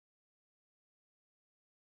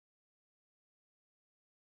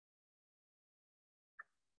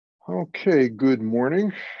Okay, good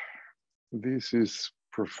morning. This is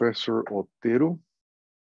Professor Otero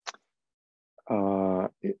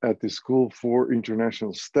at the School for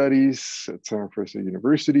International Studies at San Francisco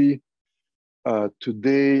University.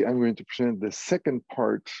 Today, I'm going to present the second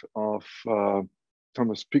part of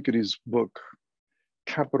Thomas Piketty's book,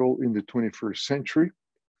 Capital in the 21st Century.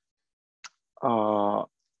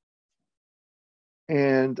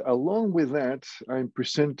 And along with that, I'm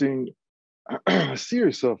presenting a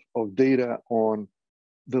series of data on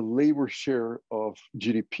the labor share of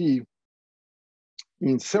GDP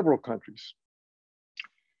in several countries.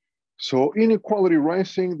 So inequality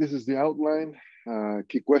rising, this is the outline,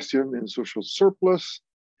 key question in social surplus,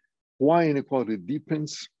 why inequality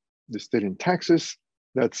deepens, the state in taxes.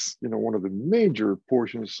 That's one of the major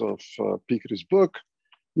portions of Piketty's book,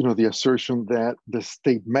 the assertion that the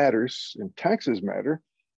state matters and taxes matter,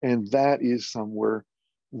 and that is somewhere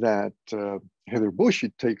that Heather Bushy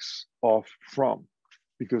takes off from,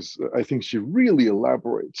 because I think she really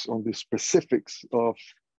elaborates on the specifics of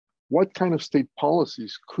what kind of state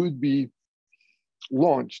policies could be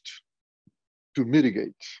launched to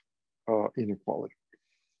mitigate inequality.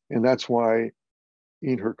 And that's why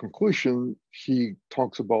in her conclusion, he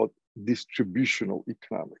talks about distributional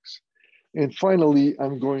economics. And finally,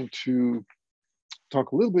 I'm going to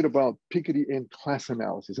talk a little bit about Piketty and class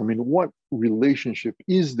analysis. I mean, what relationship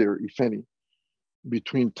is there, if any,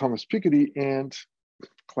 between Thomas Piketty and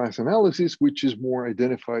class analysis, which is more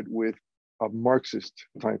identified with a Marxist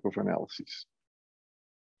type of analysis.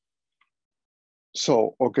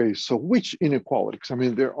 So, okay, so which inequalities? I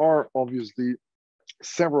mean, there are obviously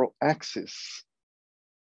several axes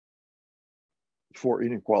for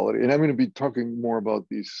inequality, and I'm going to be talking more about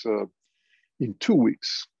these in 2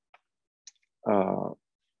 weeks.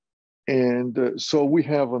 So we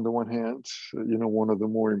have, on the one hand, one of the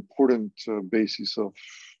more important bases of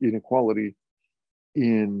inequality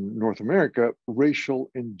in North America,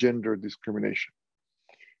 racial and gender discrimination,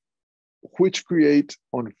 which create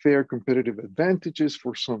unfair competitive advantages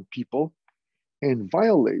for some people and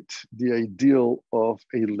violate the ideal of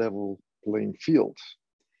a level playing field.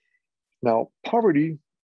 Now, poverty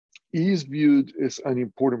is viewed as an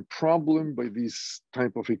important problem by this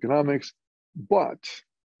type of economics, but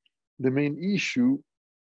the main issue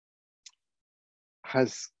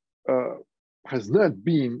has not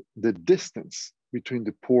been the distance between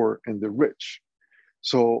the poor and the rich.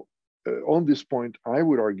 So on this point, I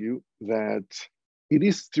would argue that it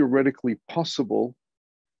is theoretically possible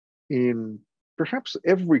in perhaps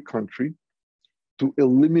every country to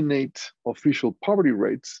eliminate official poverty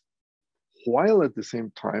rates while at the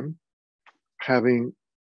same time having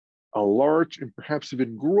a large and perhaps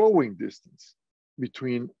even growing distance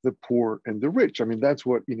between the poor and the rich. I mean, that's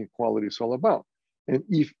what inequality is all about. And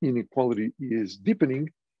if inequality is deepening,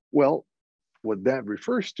 well, what that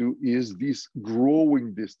refers to is this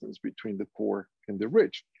growing distance between the poor and the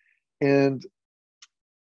rich. And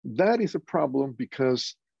that is a problem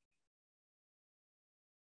because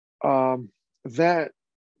that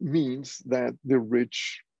means that the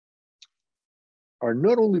rich are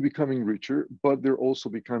not only becoming richer, but they're also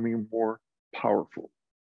becoming more powerful.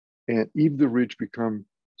 And if the rich become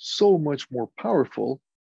so much more powerful,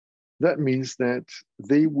 that means that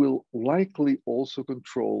they will likely also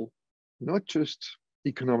control not just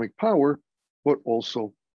economic power, but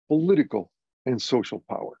also political and social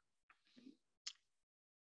power.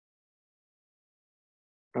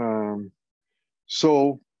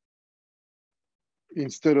 So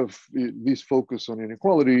instead of this focus on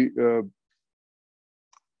inequality,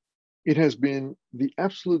 it has been the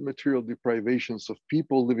absolute material deprivations of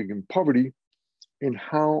people living in poverty and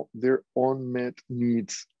how their unmet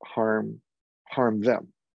needs harm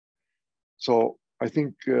them. So I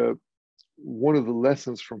think one of the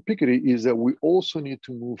lessons from Piketty is that we also need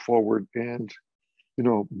to move forward and,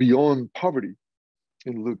 beyond poverty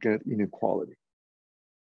and look at inequality.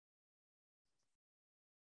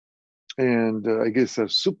 And I guess a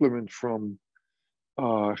supplement from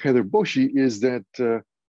Heather Bushy is that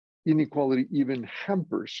inequality even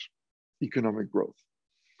hampers economic growth.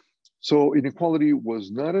 So inequality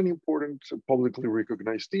was not an important publicly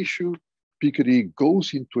recognized issue. Piketty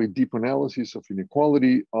goes into a deep analysis of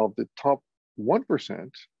inequality of the top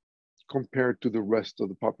 1% compared to the rest of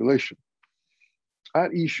the population.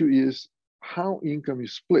 At issue is how income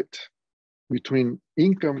is split between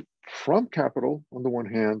income from capital on the one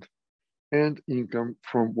hand and income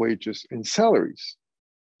from wages and salaries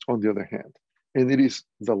on the other hand. And it is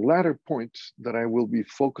the latter point that I will be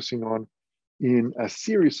focusing on in a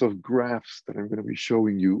series of graphs that I'm going to be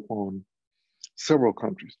showing you on several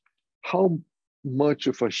countries. How much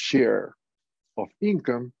of a share of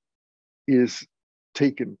income is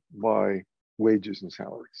taken by wages and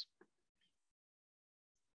salaries.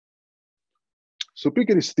 So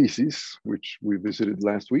Piketty's thesis, which we visited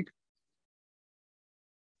last week,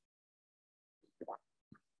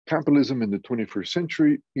 capitalism in the 21st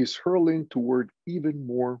century is hurling toward even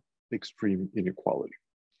more extreme inequality.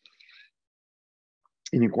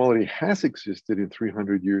 Inequality has existed in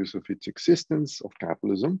 300 years of its existence of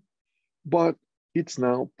capitalism, but it's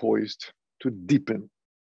now poised to deepen.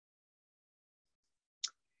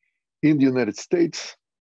 In the United States,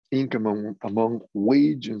 income among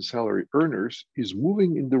wage and salary earners is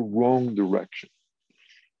moving in the wrong direction.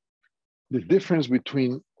 The difference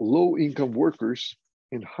between low-income workers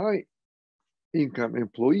and high-income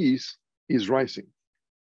employees is rising.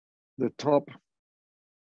 The top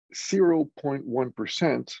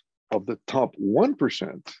 0.1% of the top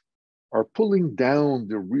 1% are pulling down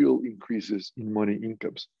the real increases in money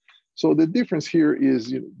incomes. So the difference here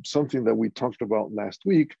is something that we talked about last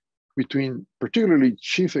week between particularly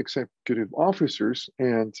chief executive officers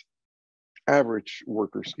and average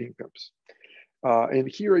workers' incomes. And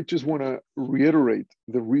here I just want to reiterate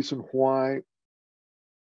the reason why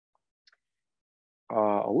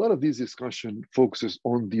a lot of this discussion focuses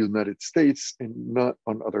on the United States and not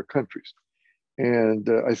on other countries. And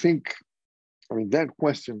I think, that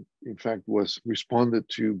question, in fact, was responded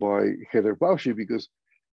to by Heather Bauchi, because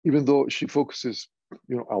even though she focuses,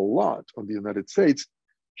 a lot on the United States,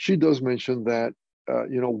 she does mention that,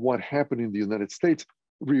 what happened in the United States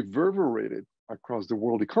reverberated across the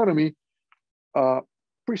world economy,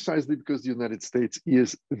 precisely because the United States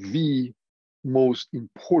is the most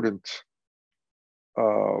important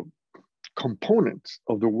component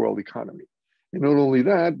of the world economy. And not only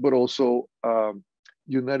that, but also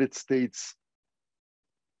United States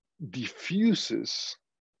diffuses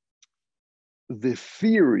the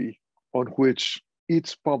theory on which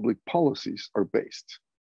its public policies are based.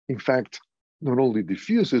 In fact, not only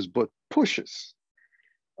diffuses, but pushes.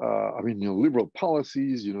 Neoliberal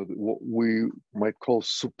policies, what we might call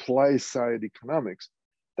supply side economics,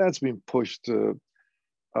 that's been pushed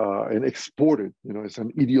and exported, it's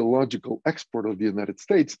an ideological export of the United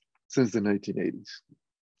States since the 1980s.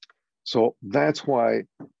 So that's why,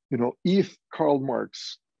 if Karl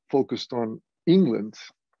Marx focused on England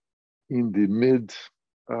in the mid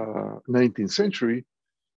 19th century,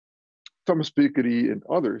 Thomas Piketty and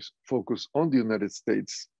others focus on the United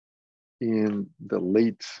States in the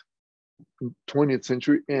late 20th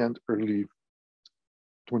century and early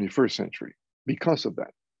 21st century because of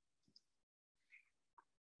that.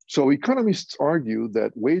 So economists argue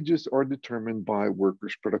that wages are determined by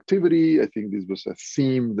workers' productivity. I think this was a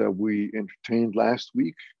theme that we entertained last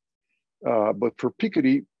week. But for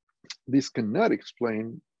Piketty, this cannot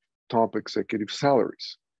explain top executive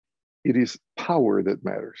salaries. It is power that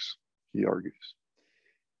matters, he argues.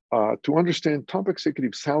 To understand top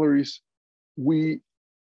executive salaries, we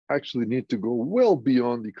actually need to go well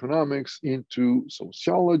beyond economics into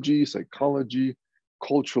sociology, psychology,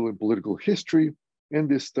 cultural and political history, and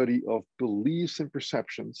the study of beliefs and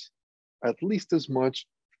perceptions, at least as much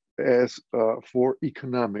as for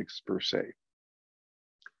economics per se.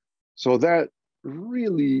 So that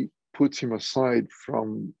really puts him aside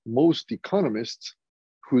from most economists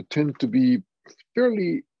who tend to be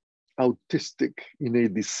fairly autistic in a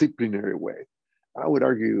disciplinary way. I would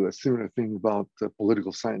argue a similar thing about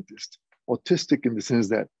political scientists. Autistic in the sense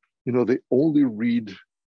that, they only read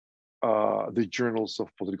the journals of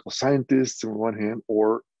political scientists on one hand,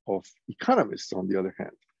 or of economists on the other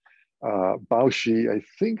hand. Bauchi, I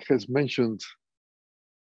think, has mentioned,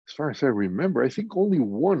 as far as I remember, I think only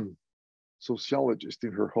one sociologist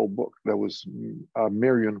in her whole book. That was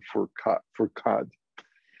Marion Fourcade.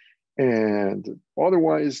 And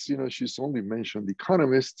otherwise, she's only mentioned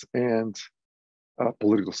economists and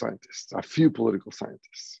political scientists, a few political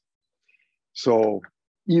scientists. So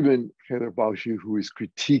even Heather Bauchi, who is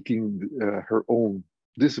critiquing her own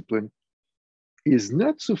discipline, is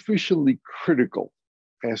not sufficiently critical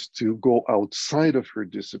as to go outside of her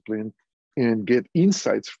discipline and get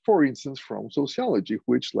insights, for instance, from sociology,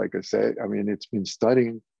 which, like I said, it's been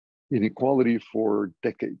studying inequality for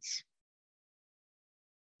decades.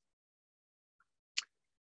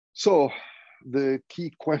 So the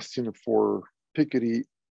key question for Piketty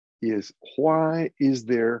is, why is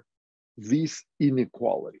there this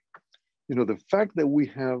inequality? The fact that we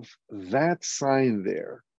have that sign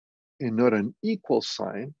there and not an equal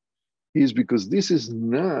sign is because this is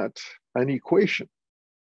not an equation.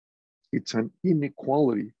 It's an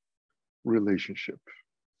inequality relationship.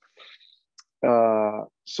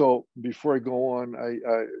 So before I go on,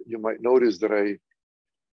 you might notice that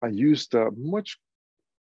I used a much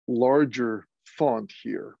larger font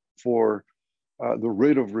here for the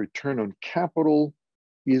rate of return on capital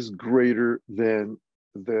is greater than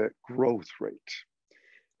the growth rate.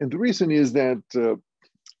 And the reason is that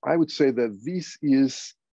I would say that this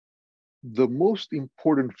is the most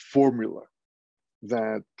important formula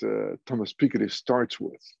that Thomas Piketty starts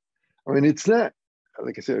with. I mean, it's not,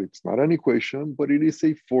 like I said, it's not an equation, but it is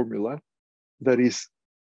a formula that is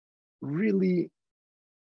really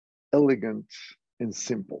elegant and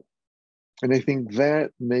simple. And I think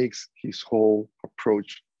that makes his whole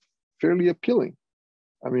approach fairly appealing.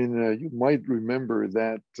 I mean, you might remember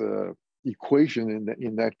that equation,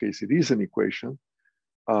 in that case, it is an equation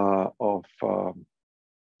of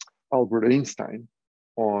Albert Einstein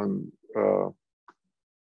on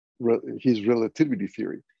his relativity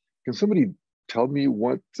theory. Can somebody tell me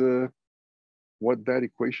what that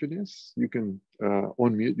equation is? You can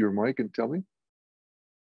unmute your mic and tell me.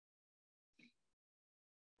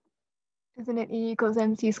 Isn't it E equals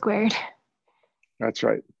MC squared? That's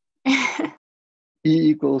right. E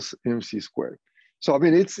equals MC squared. So I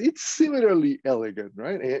mean, it's similarly elegant,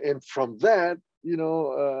 right? And from that, you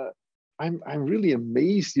know, I'm really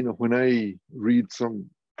amazed, you know, when I read some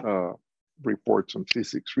reports on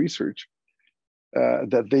physics research,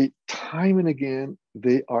 that they time and again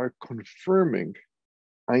they are confirming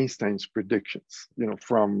Einstein's predictions, you know,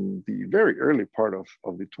 from the very early part of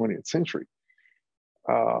the 20th century.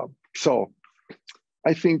 So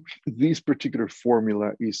I think this particular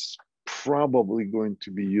formula is probably going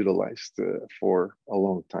to be utilized for a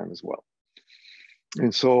long time as well.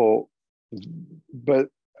 And so, but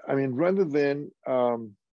I mean, rather than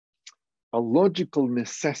a logical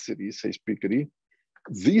necessity, says Piketty,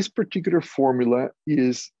 this particular formula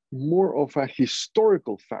is more of a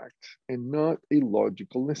historical fact and not a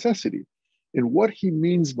logical necessity. And what he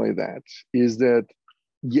means by that is that,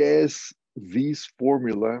 yes, this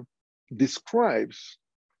formula describes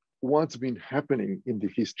what's been happening in the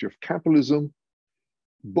history of capitalism,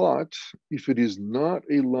 but if it is not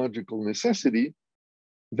a logical necessity,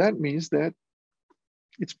 that means that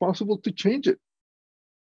it's possible to change it,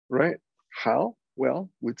 right? How? Well,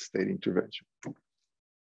 with state intervention.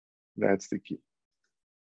 That's the key.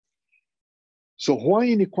 So why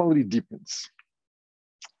inequality deepens?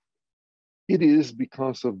 It is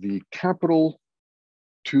because of the capital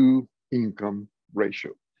to income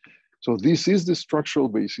ratio. So this is the structural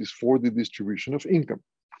basis for the distribution of income.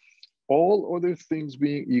 All other things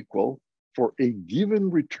being equal, for a given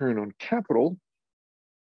return on capital,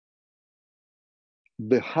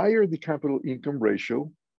 the higher the capital income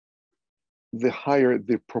ratio, the higher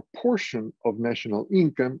the proportion of national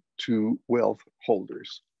income to wealth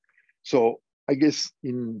holders. So I guess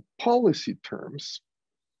in policy terms,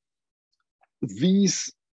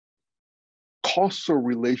 these causal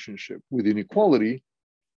relationship with inequality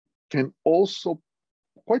can also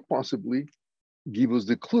quite possibly give us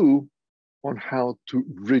the clue on how to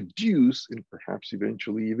reduce and perhaps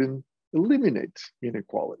eventually even eliminate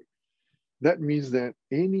inequality. That means that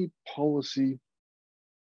any policy,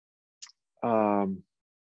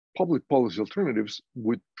 public policy alternatives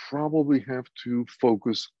would probably have to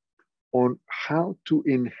focus on how to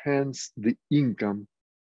enhance the income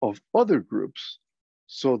of other groups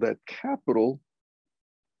so that capital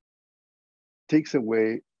takes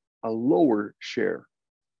away a lower share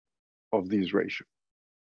of this ratio.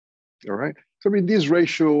 All right. So, I mean, this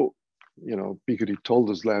ratio, you know, Piketty told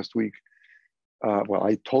us last week, well,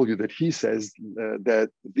 I told you that he says that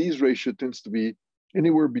this ratio tends to be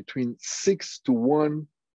anywhere between 6-to-1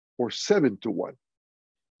 or 7-to-1.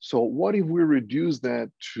 So what if we reduce that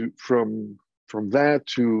to from that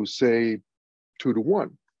to say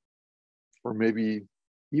 2-to-1, or maybe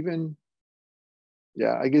even,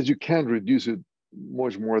 yeah, I guess you can't reduce it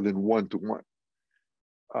much more than 1-to-1.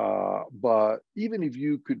 But even if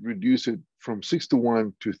you could reduce it from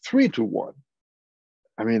 6-to-1 to 3-to-1,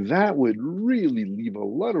 I mean, that would really leave a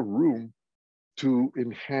lot of room to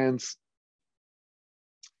enhance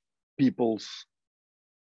people's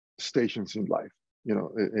stations in life, you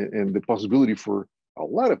know, and the possibility for a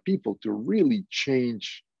lot of people to really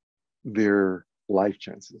change their life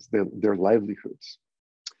chances, their livelihoods.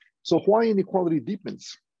 So why inequality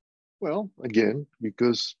deepens? Well, again,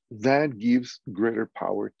 because that gives greater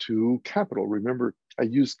power to capital. Remember, I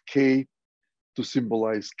used K to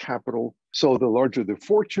symbolize capital. So the larger the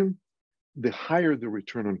fortune, the higher the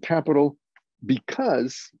return on capital,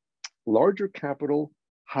 because larger capital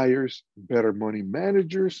hires better money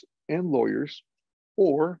managers and lawyers,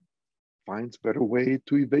 or finds better way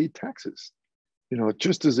to evade taxes. You know,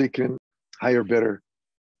 just as they can hire better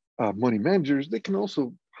money managers, they can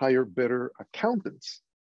also hire better accountants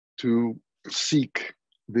to seek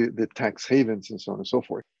the tax havens and so on and so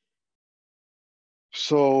forth.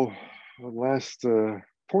 So the last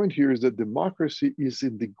point here is that democracy is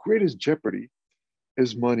in the greatest jeopardy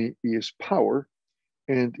as money is power,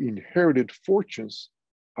 and inherited fortunes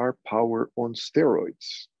are power on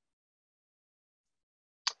steroids.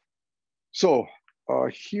 So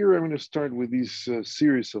here I'm going to start with this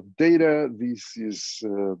series of data. This is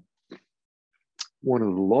one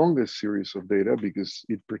of the longest series of data because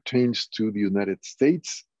it pertains to the United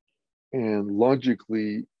States, and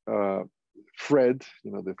logically, FRED,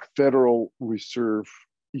 the Federal Reserve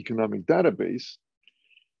Economic Database,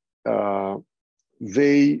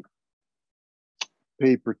 they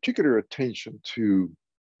pay particular attention to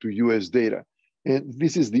US data. And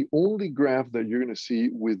this is the only graph that you're going to see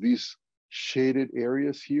with these shaded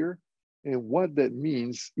areas here. And what that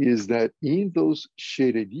means is that in those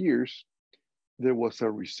shaded years, there was a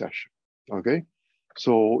recession, okay?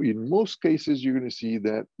 So in most cases, you're going to see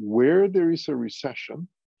that where there is a recession,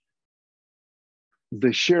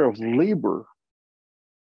 the share of labor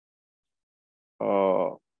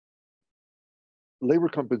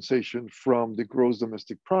compensation from the gross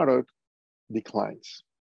domestic product declines.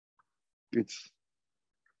 It's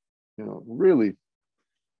really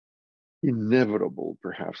inevitable,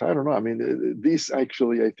 perhaps. I don't know. I mean, this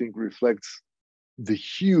actually, I think, reflects the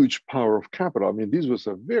huge power of capital. I mean, this was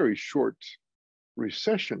a very short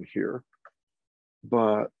recession here,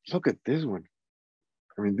 but look at this one.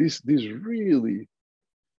 I mean, this really,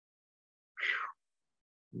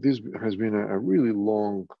 this has been a really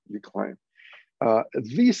long decline.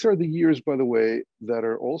 These are the years, by the way, that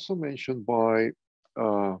are also mentioned by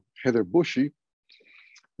Heather Bushy,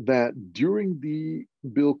 that during the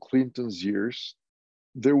Bill Clinton's years,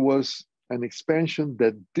 there was an expansion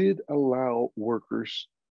that did allow workers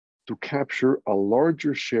to capture a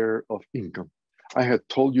larger share of income. I had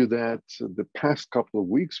told you that the past couple of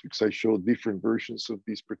weeks, because I showed different versions of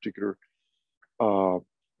this particular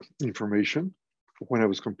information when I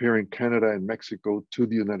was comparing Canada and Mexico to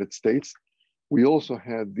the United States. We also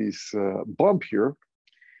had this bump here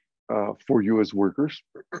for US workers.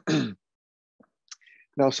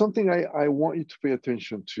 Now, something I want you to pay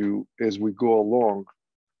attention to as we go along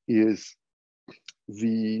is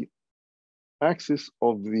the axis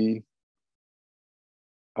of the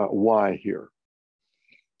Y here,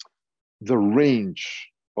 the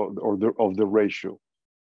range of the ratio.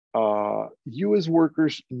 US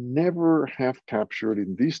workers never have captured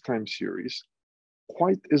in this time series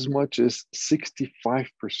quite as much as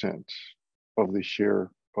 65% of the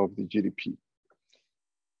share of the GDP.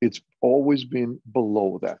 It's always been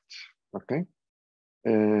below that, okay?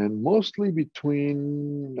 And mostly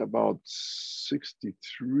between about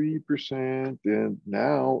 63%, and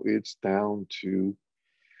now it's down to,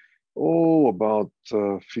 about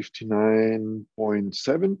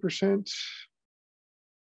 59.7%.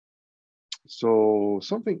 So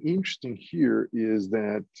something interesting here is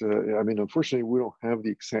that, I mean, unfortunately, we don't have the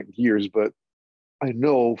exact years, but I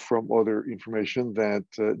know from other information that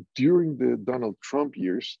during the Donald Trump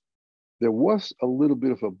years, there was a little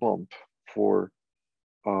bit of a bump for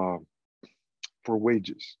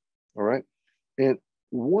wages, all right? And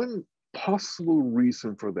one possible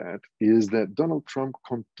reason for that is that Donald Trump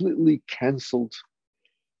completely canceled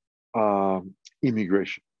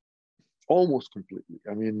immigration, almost completely.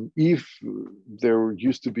 I mean, if there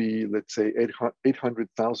used to be, let's say,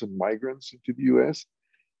 800,000 migrants into the US,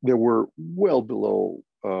 there were well below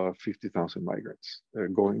 50,000 migrants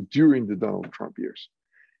going during the Donald Trump years.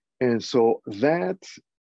 And so that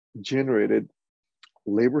generated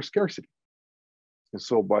labor scarcity. And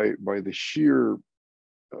so by the sheer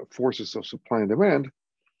forces of supply and demand,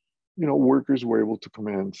 workers were able to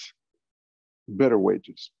command better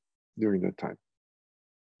wages during that time.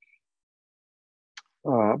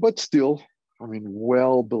 But still, I mean,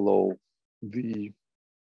 well below the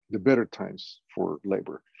better times for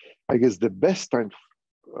labor. I guess the best time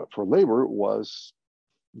for labor was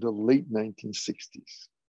the late 1960s.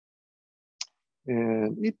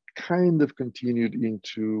 And it kind of continued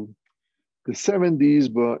into the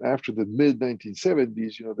 70s, but after the mid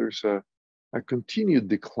 1970s, there's a continued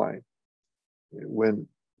decline with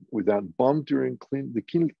that bump during the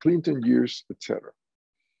Clinton years, etc.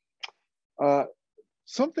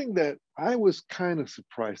 Something that I was kind of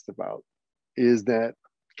surprised about is that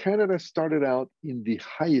Canada started out in the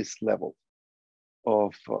highest level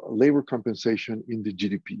of labor compensation in the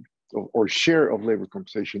GDP, or share of labor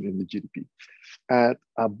compensation in the GDP, at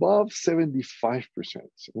above 75%. I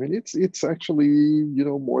mean, it's actually,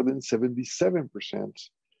 more than 77%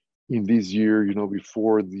 in this year,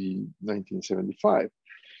 before the 1975.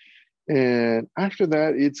 And after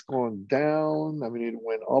that, it's gone down. I mean, it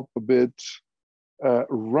went up a bit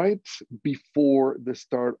right before the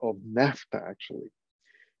start of NAFTA, actually.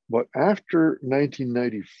 But after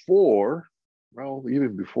 1994, well,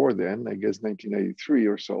 even before then, I guess 1993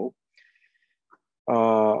 or so,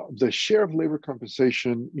 the share of labor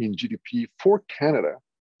compensation in GDP for Canada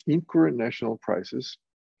in current national prices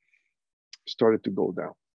started to go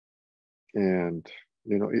down. And,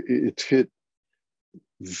 you know, it hit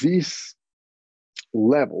this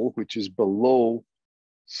level, which is below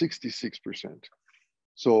 66%.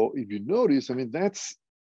 So if you notice, I mean, that's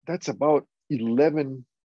about 11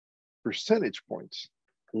 percentage points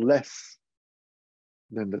less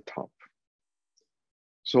than the top.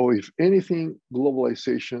 So if anything,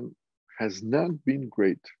 globalization has not been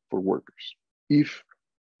great for workers. If,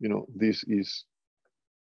 you know, this is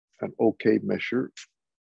an okay measure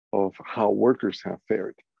of how workers have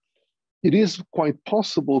fared. It is quite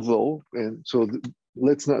possible, though, and so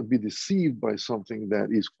let's not be deceived by something that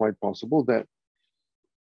is quite possible, that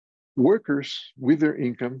workers with their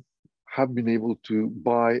income have been able to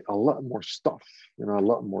buy a lot more stuff, you know, a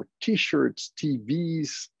lot more t-shirts,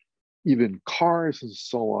 TVs, even cars and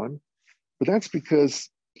so on. But that's because,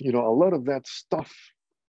 you know, a lot of that stuff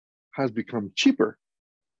has become cheaper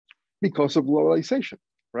because of globalization,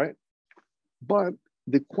 right? But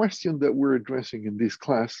the question that we're addressing in this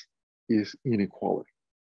class is inequality.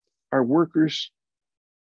 Are workers,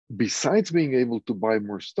 besides being able to buy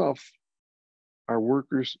more stuff, are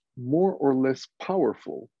workers more or less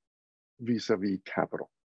powerful vis-a-vis capital?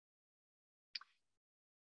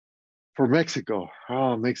 For Mexico,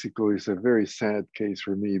 Mexico is a very sad case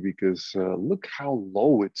for me because look how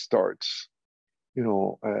low it starts, you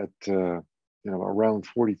know, at you know, around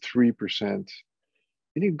 43%, and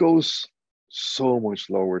it goes so much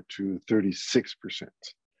lower to 36%.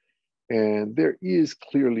 And there is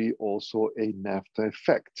clearly also a NAFTA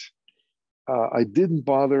effect. I didn't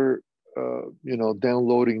bother, you know,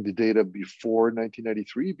 downloading the data before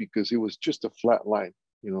 1993 because it was just a flat line,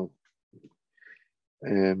 you know,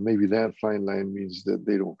 and maybe that fine line means that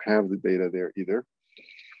they don't have the data there either.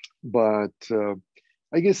 But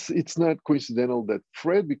I guess it's not coincidental that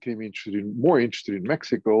Fred became more interested in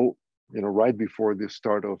Mexico, you know, right before the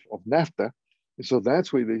start of NAFTA. And so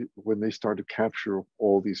that's when they start to capture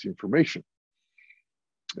all this information.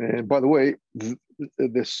 And by the way,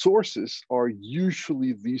 the sources are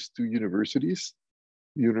usually these two universities,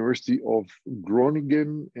 University of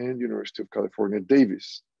Groningen and University of California,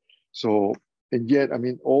 Davis. So, and yet, I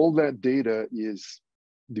mean, all that data is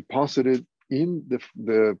deposited in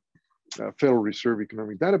the Federal Reserve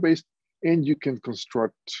Economic Database, and you can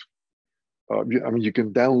construct, I mean, you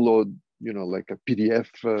can download, you know, like a PDF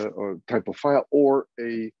or type of file or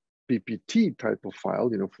a PPT type of file,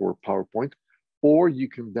 you know, for PowerPoint, or you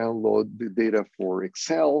can download the data for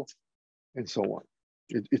Excel and so on.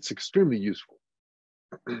 It's extremely useful.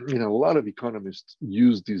 You know, a lot of economists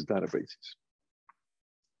use these databases.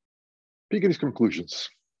 Piketty's conclusions.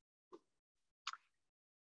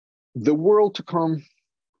 The world to come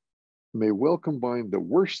may well combine the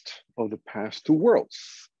worst of the past two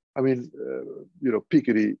worlds. I mean, you know,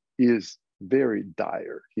 Piketty is very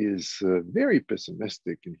dire. He is very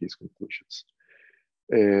pessimistic in his conclusions.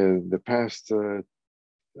 And the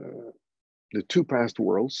two past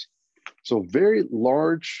worlds, so very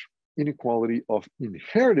large inequality of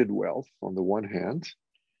inherited wealth on the one hand,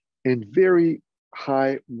 and very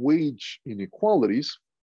high wage inequalities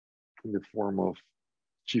in the form of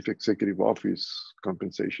chief executive office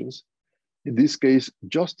compensations, in this case,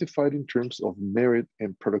 justified in terms of merit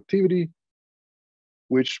and productivity,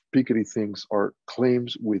 which Piketty thinks are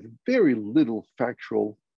claims with very little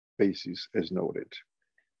factual basis, as noted.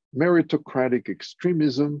 Meritocratic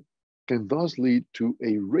extremism can thus lead to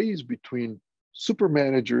a race between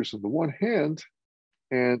supermanagers on the one hand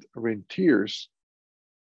and rentiers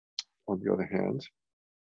on the other hand,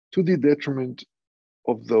 to the detriment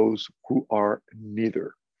of those who are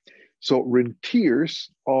neither. So rentiers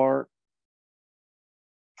are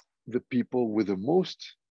the people with the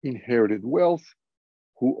most inherited wealth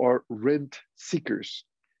who are rent seekers.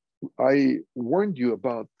 I warned you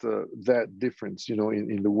about that difference, you know,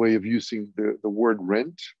 in the way of using the word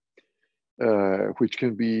rent, which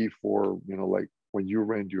can be for, you know, like when you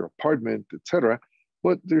rent your apartment, etc.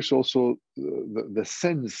 But there's also the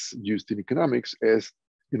sense used in economics as,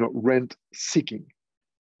 you know, rent seeking,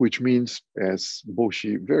 which means, as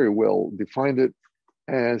Boshi very well defined it,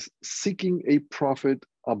 as seeking a profit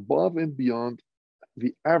above and beyond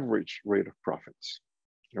the average rate of profits.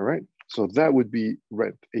 All right, so that would be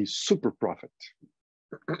rent, a super profit.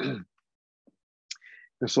 And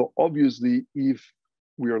so obviously, if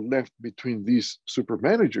we are left between these super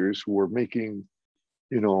managers who are making,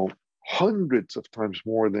 hundreds of times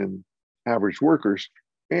more than average workers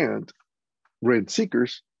and rent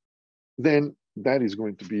seekers, then that is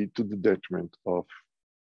going to be to the detriment of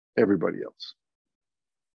everybody else.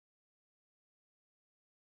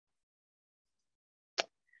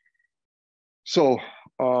 So,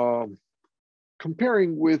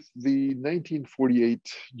 comparing with the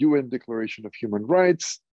 1948 UN Declaration of Human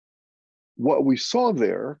Rights, what we saw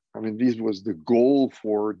there, this was the goal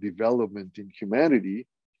for development in humanity.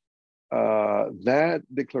 That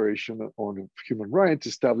Declaration on Human Rights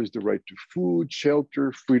established the right to food,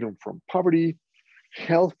 shelter, freedom from poverty,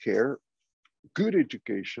 healthcare, good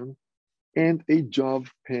education, and a job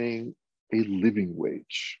paying a living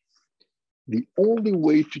wage. The only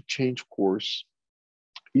way to change course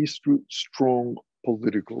is through strong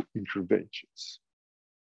political interventions.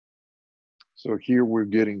 So here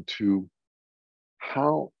we're getting to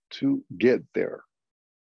how to get there,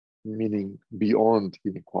 meaning beyond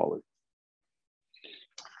inequality.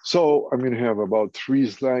 So I'm going to have about 3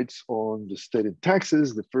 slides on the state and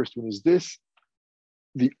taxes. The first one is this.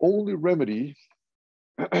 The only remedy,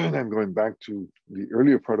 and I'm going back to the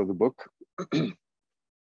earlier part of the book,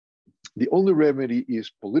 the only remedy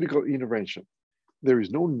is political intervention. There is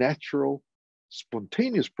no natural,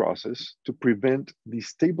 spontaneous process to prevent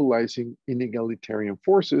destabilizing inegalitarian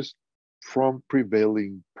forces from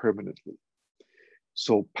prevailing permanently.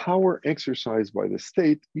 So power exercised by the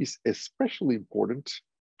state is especially important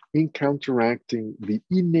in counteracting the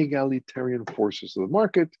inegalitarian forces of the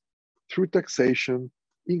market through taxation,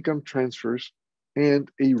 income transfers,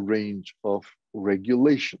 and a range of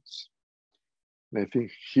regulations. And I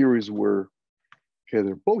think here is where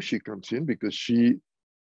Heather Boshi comes in, because she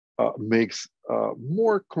makes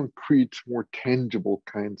more concrete, more tangible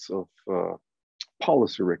kinds of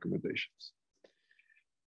policy recommendations.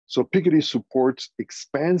 So Piketty supports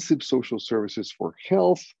expansive social services for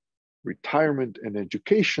health, retirement, and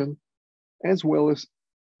education, as well as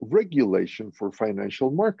regulation for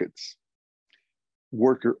financial markets.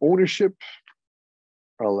 Worker ownership,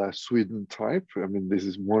 a la Sweden type. This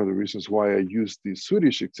is one of the reasons why I used the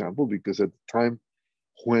Swedish example, because at the time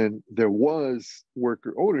when there was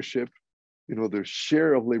worker ownership, the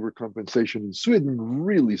share of labor compensation in Sweden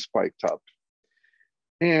really spiked up.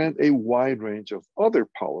 And a wide range of other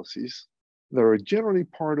policies that are generally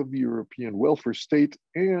part of the European welfare state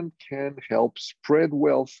and can help spread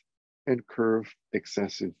wealth and curb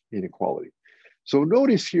excessive inequality. So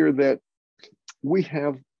notice here that we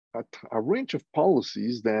have a range of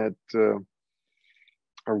policies that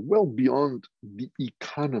are well beyond the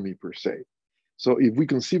economy per se. So if we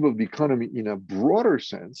conceive of the economy in a broader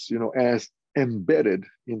sense, as embedded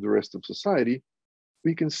in the rest of society,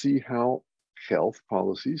 we can see how health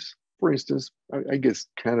policies, for instance, I guess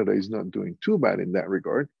Canada is not doing too bad in that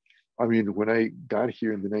regard. When I got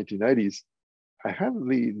here in the 1990s, I have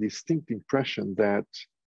the distinct impression that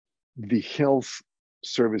the health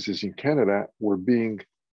services in Canada were being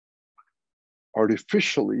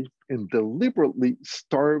artificially and deliberately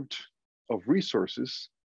starved of resources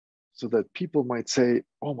so that people might say,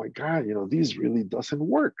 oh my God, this really doesn't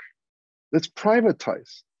work. Let's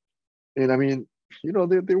privatize. And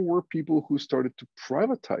there were people who started to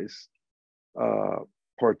privatize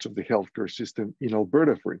parts of the healthcare system in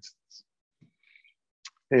Alberta, for instance.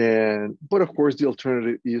 But of course, the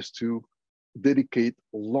alternative is to dedicate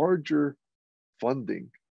larger funding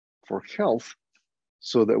for health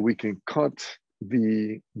so that we can cut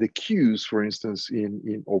the queues, for instance,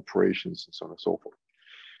 in operations and so on and so forth.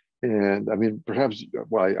 And perhaps,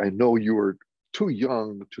 I know you were too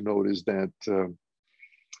young to notice that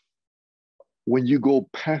when you go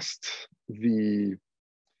past the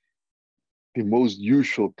most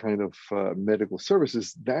usual kind of medical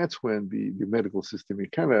services, that's when the medical system in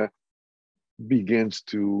Canada begins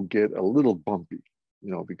to get a little bumpy,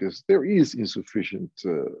 because there is insufficient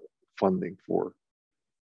funding for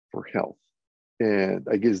health. And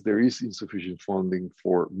I guess there is insufficient funding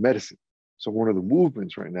for medicine. So one of the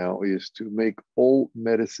movements right now is to make all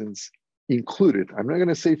medicines included. I'm not going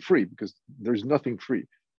to say free, because there's nothing free,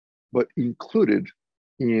 but included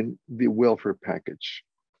in the welfare package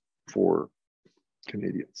for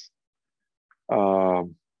Canadians. But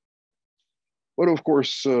of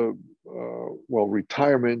course,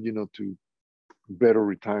 retirement, to better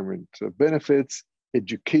retirement benefits,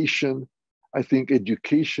 education. I think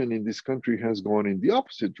education in this country has gone in the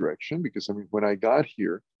opposite direction, because when I got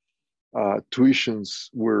here, tuitions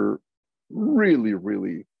were really,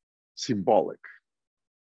 really symbolic,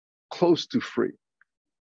 close to free.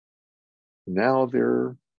 Now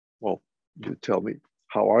they're, you tell me,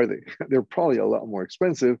 how are they? They're probably a lot more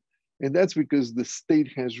expensive. And that's because the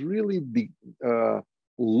state has really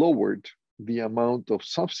lowered the amount of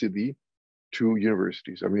subsidy to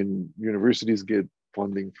universities. I mean, universities get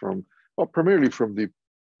funding from, well, primarily from the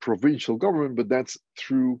provincial government, but that's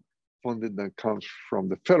through funding that comes from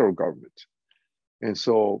the federal government. And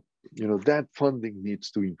so, that funding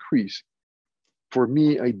needs to increase. For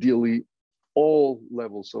me, ideally, all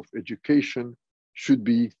levels of education should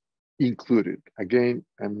be included. Again,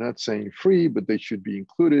 I'm not saying free, but they should be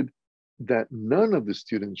included, that none of the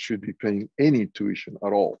students should be paying any tuition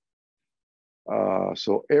at all.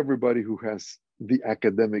 So everybody who has the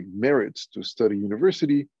academic merits to study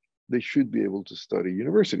university, they should be able to study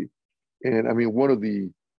university. And I mean, one of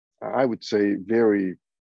the, I would say, very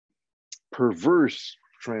perverse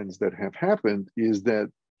trends that have happened is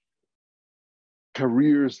that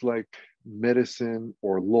careers like medicine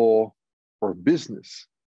or law or business,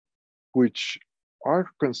 which are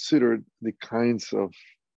considered the kinds of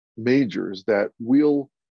majors that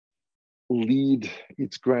will lead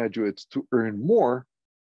its graduates to earn more,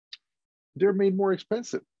 they're made more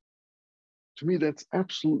expensive. To me, that's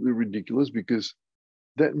absolutely ridiculous, because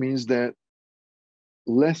that means that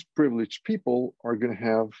less privileged people are going to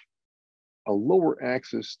have a lower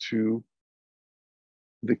access to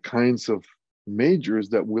the kinds of majors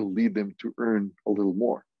that will lead them to earn a little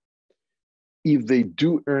more. If they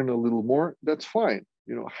do earn a little more, that's fine.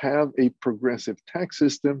 Have a progressive tax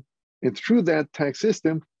system, and through that tax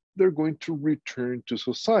system, they're going to return to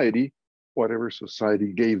society whatever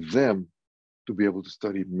society gave them to be able to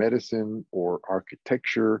study medicine or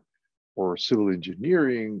architecture or civil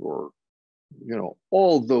engineering, or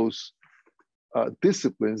all those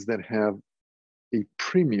disciplines that have a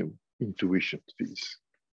premium in tuition fees.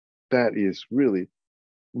 That is really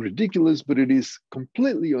ridiculous, but it is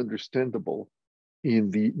completely understandable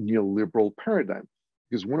in the neoliberal paradigm.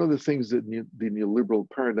 Because one of the things that the neoliberal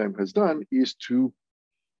paradigm has done is to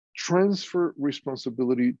transfer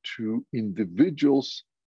responsibility to individuals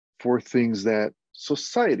for things that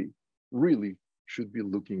society really should be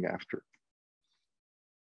looking after.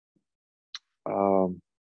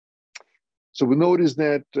 So we notice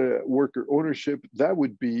that worker ownership, that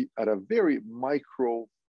would be at a very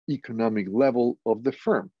microeconomic level of the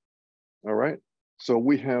firm. All right. So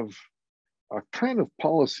we have a kind of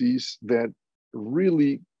policies that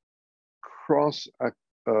really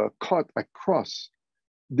cut across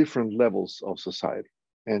different levels of society,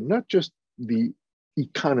 and not just the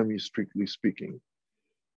economy, strictly speaking.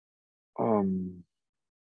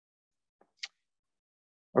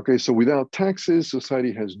 Okay, so without taxes,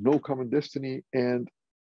 society has no common destiny, and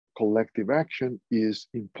collective action is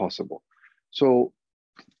impossible. So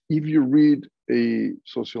if you read a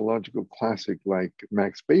sociological classic like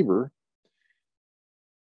Max Weber,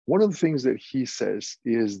 one of the things that he says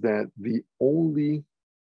is that the only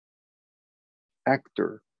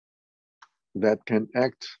actor that can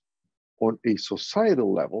act on a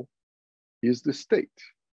societal level is the state.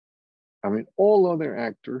 I mean, all other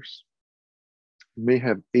actors may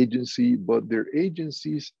have agency, but their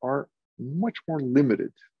agencies are much more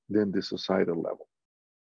limited than the societal level.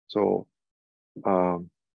 So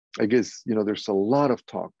I guess, there's a lot of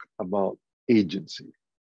talk about agency,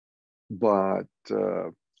 but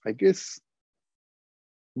I guess,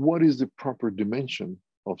 what is the proper dimension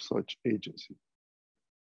of such agency?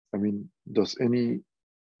 I mean, does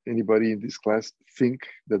anybody in this class think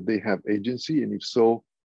that they have agency? And if so,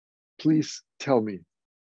 please tell me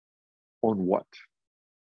on what.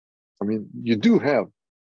 I mean, you do have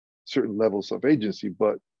certain levels of agency,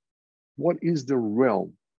 but what is the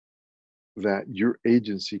realm that your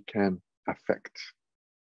agency can affect?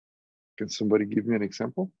 Can somebody give me an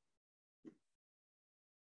example?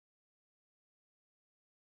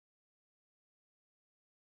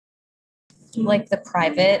 Like the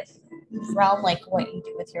private realm, like what you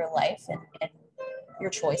do with your life and your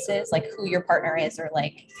choices, like who your partner is, or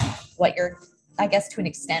like what your, I guess to an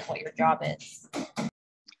extent, what your job is.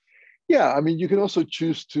 Yeah, I mean, you can also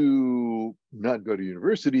choose to not go to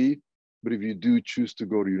university, but if you do choose to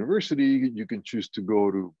go to university, you can choose to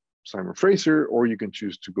go to Simon Fraser, or you can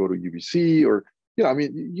choose to go to UBC, or, I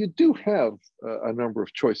mean, you do have a number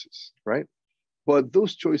of choices, right? But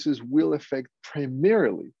those choices will affect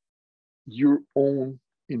primarily your own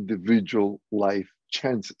individual life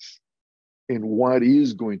chances and what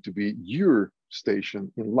is going to be your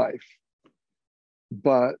station in life.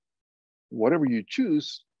 But whatever you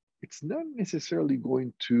choose, it's not necessarily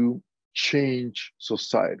going to change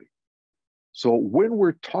society. So when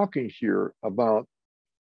we're talking here about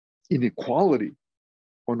inequality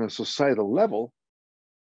on a societal level,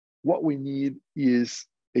 what we need is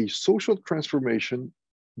a social transformation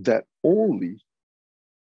that only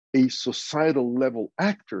a societal level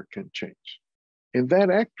actor can change. And that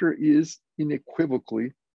actor is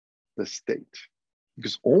unequivocally the state,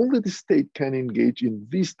 because only the state can engage in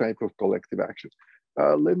this type of collective action.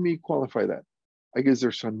 Let me qualify that. I guess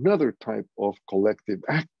there's another type of collective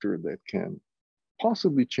actor that can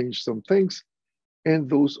possibly change some things, and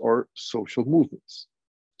those are social movements.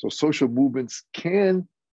 So social movements can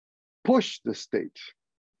push the state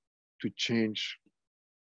to change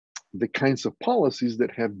the kinds of policies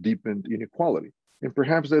that have deepened inequality. And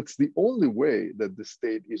perhaps that's the only way that the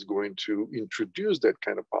state is going to introduce that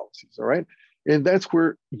kind of policies, all right? And that's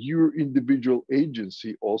where your individual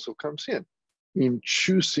agency also comes in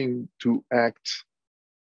choosing to act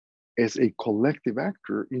as a collective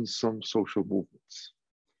actor in some social movements.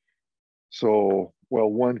 So, well,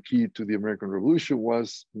 one key to the American Revolution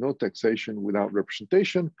was no taxation without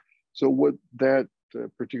representation. So what that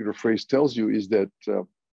particular phrase tells you is that,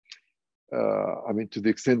 I mean, to the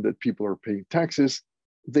extent that people are paying taxes,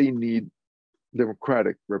 they need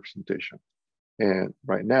democratic representation. And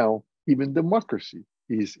right now, even democracy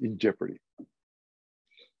is in jeopardy.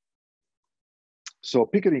 So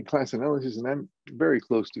Piketty class analysis, and I'm very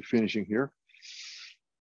close to finishing here.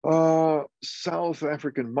 South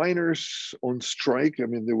African miners on strike. I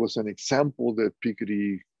mean, there was an example that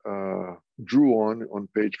Piketty drew on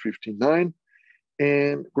page 59,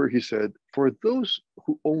 and where he said, for those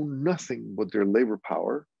who own nothing but their labor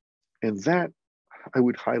power, and that I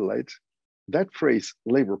would highlight, that phrase,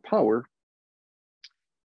 labor power,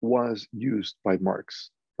 was used by Marx,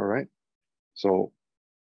 all right? So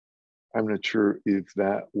I'm not sure if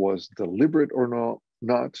that was deliberate or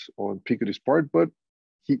not on Piketty's part, but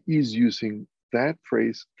he is using that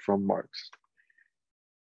phrase from Marx,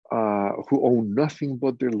 who own nothing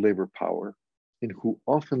but their labor power and who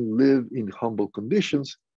often live in humble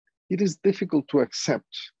conditions. It is difficult to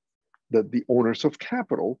accept that the owners of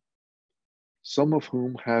capital, some of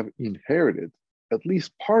whom have inherited at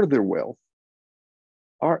least part of their wealth,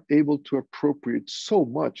 are able to appropriate so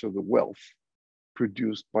much of the wealth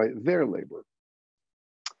produced by their labor.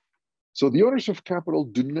 So the owners of capital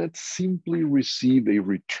do not simply receive a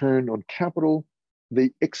return on capital,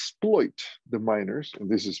 they exploit the miners, and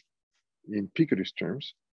this is in Piketty's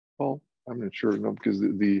terms. Well, I'm not sure, no, because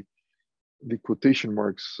the quotation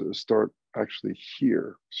marks start actually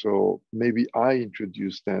here. So maybe I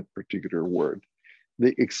introduced that particular word.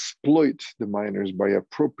 They exploit the miners by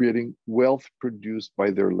appropriating wealth produced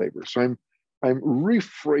by their labor. So I'm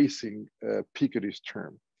rephrasing Piketty's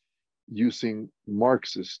term using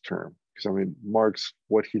Marx's term, because I mean, Marx,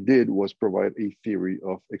 what he did was provide a theory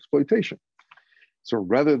of exploitation. So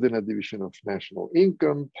rather than a division of national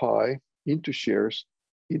income pie into shares,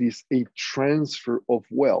 it is a transfer of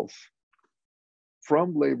wealth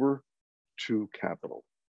from labor to capital.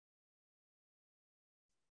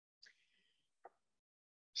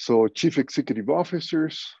 So chief executive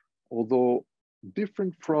officers, although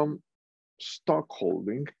different from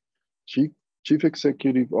stockholding, chief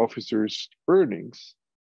executive officers' earnings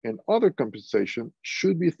and other compensation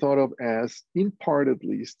should be thought of as, in part at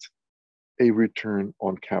least, a return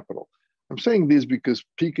on capital. I'm saying this because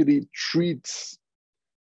Piketty treats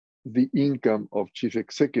the income of chief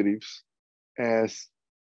executives as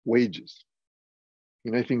wages.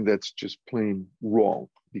 And I think that's just plain wrong,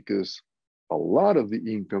 because a lot of the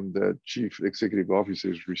income that chief executive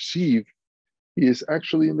officers receive is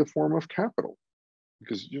actually in the form of capital,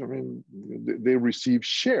 because I mean, they receive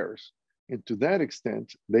shares, and to that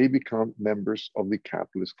extent, they become members of the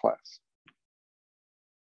capitalist class.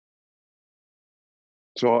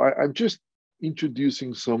 So I'm just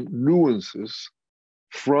introducing some nuances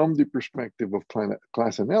from the perspective of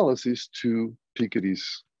class analysis to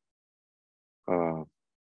Piketty's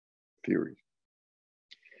theory.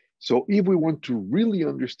 So if we want to really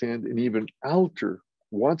understand and even alter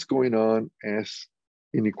what's going on as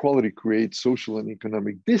inequality creates social and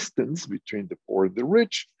economic distance between the poor and the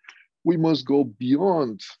rich, we must go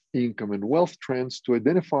beyond income and wealth trends to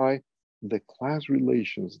identify the class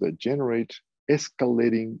relations that generate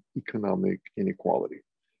escalating economic inequality.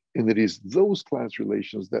 And it is those class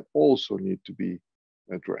relations that also need to be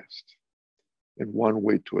addressed. And one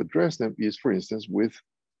way to address them is, for instance, with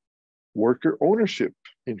worker ownership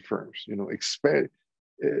in firms,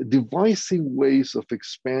 devising ways of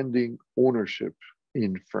expanding ownership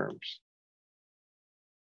in firms.